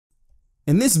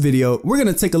In this video, we're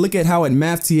going to take a look at how at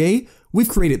MathTA, we've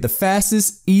created the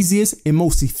fastest, easiest, and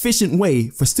most efficient way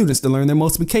for students to learn their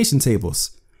multiplication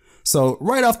tables. So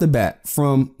right off the bat,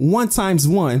 from 1 times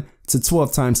 1 to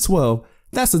 12 times 12,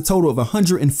 that's a total of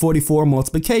 144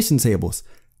 multiplication tables.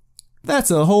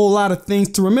 That's a whole lot of things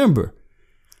to remember.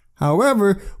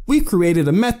 However, we've created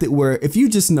a method where if you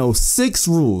just know 6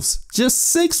 rules, just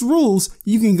 6 rules,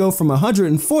 you can go from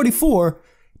 144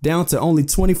 down to only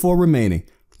 24 remaining.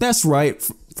 That's right,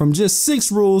 from just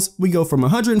 6 rules, we go from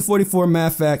 144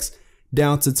 math facts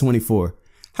down to 24.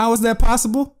 How is that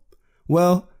possible?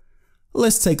 Well,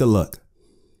 let's take a look.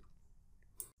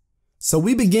 So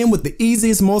we begin with the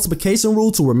easiest multiplication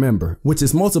rule to remember, which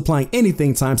is multiplying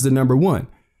anything times the number 1.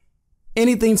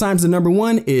 Anything times the number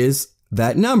 1 is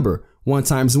that number. 1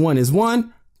 times 1 is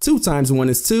 1, 2 times 1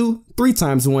 is 2, 3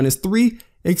 times 1 is 3,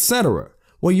 etc.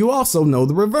 Well, you also know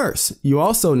the reverse. You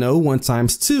also know 1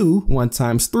 times 2, 1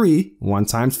 times 3, 1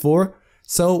 times 4.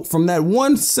 So from that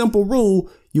one simple rule,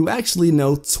 you actually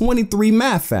know 23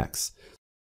 math facts.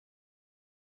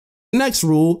 The next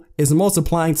rule is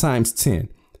multiplying times 10.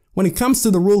 When it comes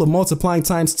to the rule of multiplying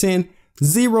times 10,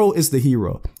 0 is the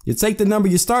hero. You take the number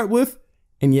you start with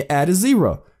and you add a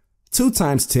 0. 2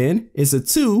 times 10 is a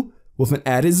 2 with an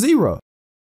added 0.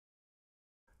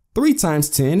 3 times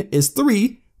 10 is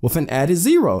 3 with an added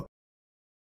 0,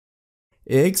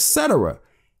 etc.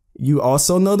 You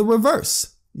also know the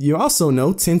reverse. You also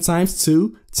know 10 times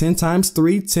 2, 10 times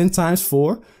 3, 10 times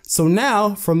 4. So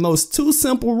now from those 2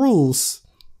 simple rules,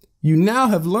 you now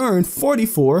have learned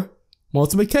 44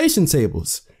 multiplication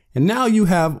tables. And now you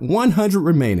have 100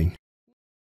 remaining.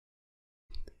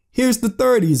 Here's the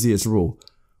third easiest rule.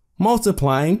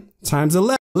 Multiplying times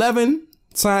 11. 11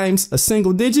 times a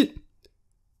single digit,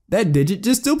 that digit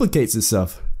just duplicates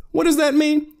itself. What does that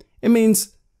mean? It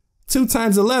means 2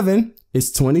 times 11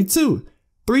 is 22.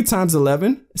 3 times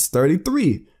 11 is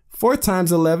 33. 4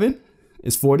 times 11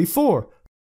 is 44.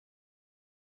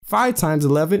 5 times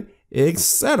 11,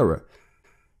 etc.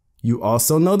 You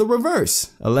also know the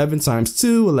reverse. 11 times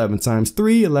 2, 11 times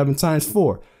 3, 11 times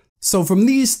 4. So from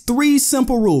these 3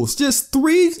 simple rules, just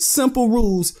 3 simple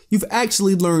rules, you've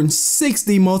actually learned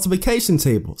 60 multiplication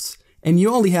tables. And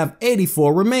you only have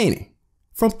 84 remaining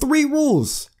from 3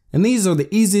 rules. And these are the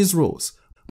easiest rules.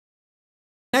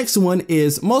 Next one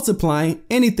is multiplying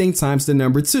anything times the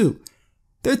number 2.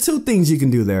 There are 2 things you can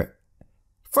do there.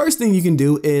 First thing you can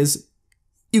do is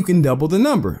you can double the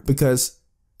number, because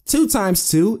 2 times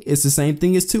 2 is the same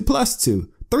thing as 2 plus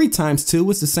 2. 3 times 2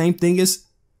 is the same thing as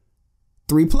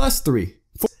 3 plus 3,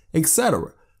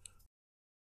 etc.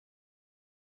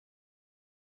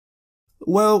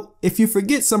 Well, if you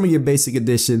forget some of your basic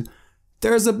addition,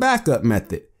 there's a backup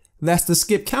method. That's the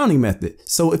skip counting method.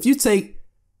 So if you take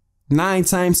 9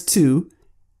 times 2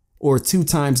 or 2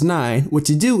 times 9, what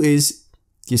you do is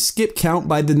you skip count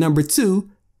by the number 2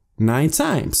 9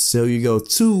 times. So you go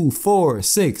 2, 4,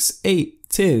 6, 8,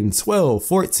 10, 12,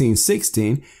 14,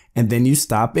 16, and then you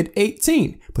stop at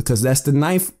 18 because that's the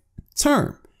 9th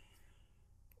term.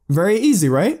 Very easy,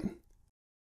 right?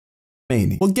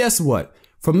 Well, guess what?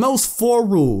 From those 4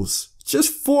 rules,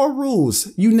 just 4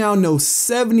 rules, you now know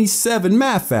 77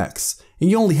 math facts, and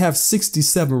you only have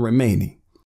 67 remaining.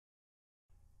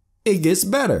 It gets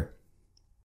better.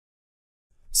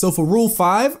 So for rule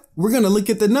 5, we're going to look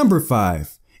at the number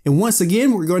 5. And once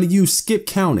again, we're going to use skip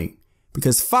counting,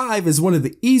 because 5 is one of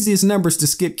the easiest numbers to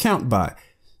skip count by.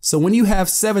 So when you have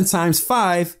 7 times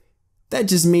 5, that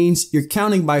just means you're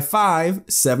counting by 5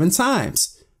 7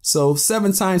 times. So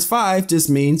 7 times 5 just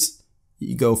means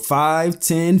you go 5,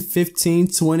 10, 15,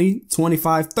 20,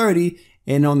 25, 30,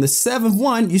 and on the 7th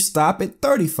one, you stop at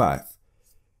 35.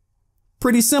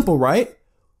 Pretty simple, right?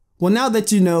 Well, now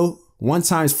that you know 1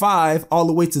 times 5 all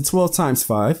the way to 12 times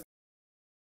 5,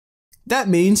 that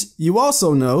means you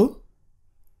also know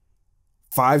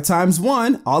 5 times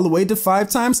 1 all the way to 5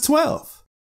 times 12.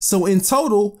 So in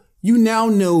total, you now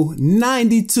know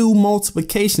 92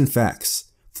 multiplication facts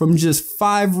from just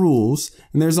 5 rules,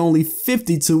 and there's only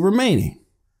 52 remaining.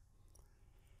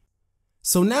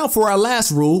 So now for our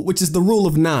last rule, which is the rule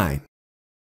of 9.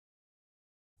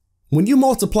 When you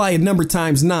multiply a number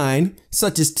times 9,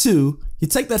 such as 2, you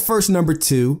take that first number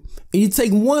 2, and you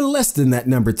take 1 less than that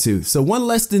number 2. So 1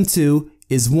 less than 2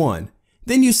 is 1.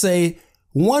 Then you say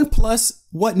 1 plus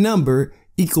what number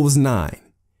equals 9?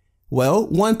 Well,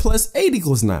 1 plus 8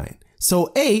 equals 9.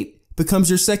 So 8 becomes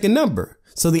your second number.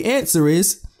 So the answer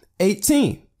is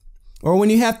 18. Or when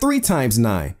you have 3 times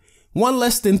 9, 1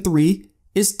 less than 3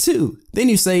 is 2. Then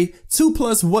you say 2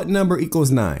 plus what number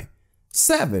equals 9?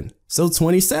 7. So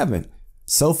 27.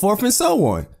 So forth and so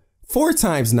on. 4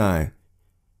 times 9.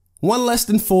 1 less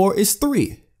than 4 is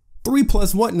 3. 3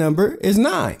 plus what number is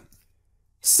 9?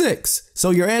 6.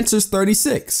 So your answer is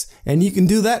 36. And you can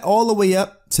do that all the way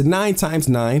up to 9 times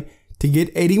 9 to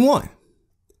get 81.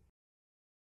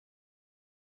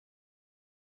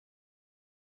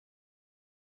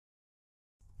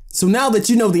 So now that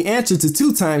you know the answer to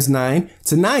 2 times 9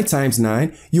 to 9 times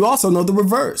 9, you also know the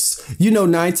reverse. You know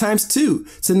 9 times 2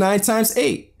 to 9 times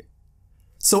 8.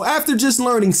 So after just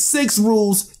learning 6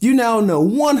 rules, you now know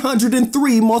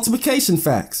 103 multiplication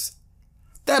facts.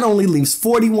 That only leaves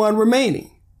 41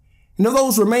 remaining. And of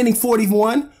those remaining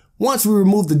 41, once we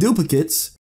remove the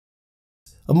duplicates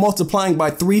of multiplying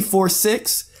by 3, 4,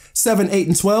 6, 7, 8,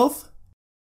 and 12,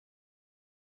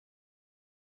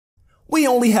 we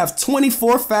only have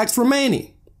 24 facts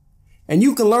remaining. And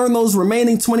you can learn those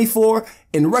remaining 24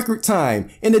 in record time,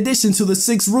 in addition to the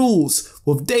 6 rules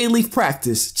with daily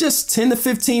practice, just 10 to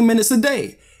 15 minutes a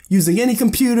day, using any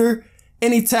computer,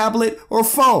 any tablet, or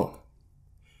phone.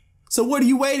 So what are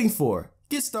you waiting for?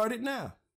 Get started now.